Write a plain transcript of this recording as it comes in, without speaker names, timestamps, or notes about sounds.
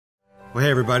Well, hey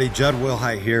everybody, Judd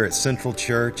Wilhite here at Central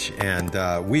Church,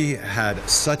 and we had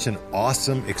such an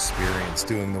awesome experience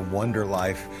doing the Wonder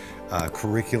Life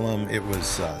curriculum. It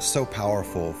was so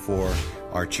powerful for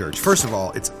our church. First of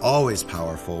all, it's always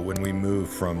powerful when we move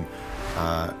from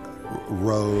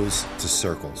rows to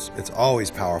circles. It's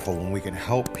always powerful when we can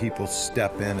help people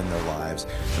step in their lives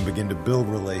and begin to build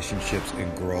relationships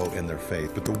and grow in their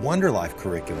faith. But the Wonder Life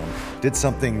curriculum did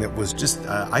something that was just,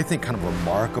 I think, kind of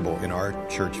remarkable in our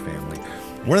church family.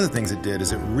 One of the things it did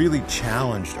is it really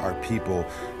challenged our people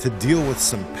to deal with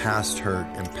some past hurt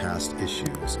and past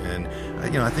issues. And,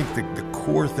 I think the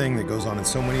core thing that goes on in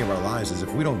so many of our lives is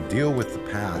if we don't deal with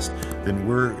the past, then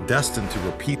we're destined to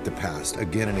repeat the past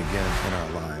again and again in our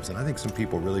lives. And I think some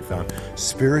people really found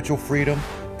spiritual freedom,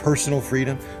 personal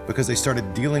freedom, because they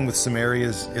started dealing with some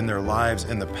areas in their lives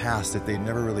in the past that they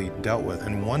never really dealt with.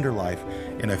 And Wonder Life,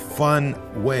 in a fun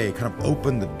way, kind of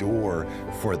opened the door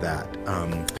for that.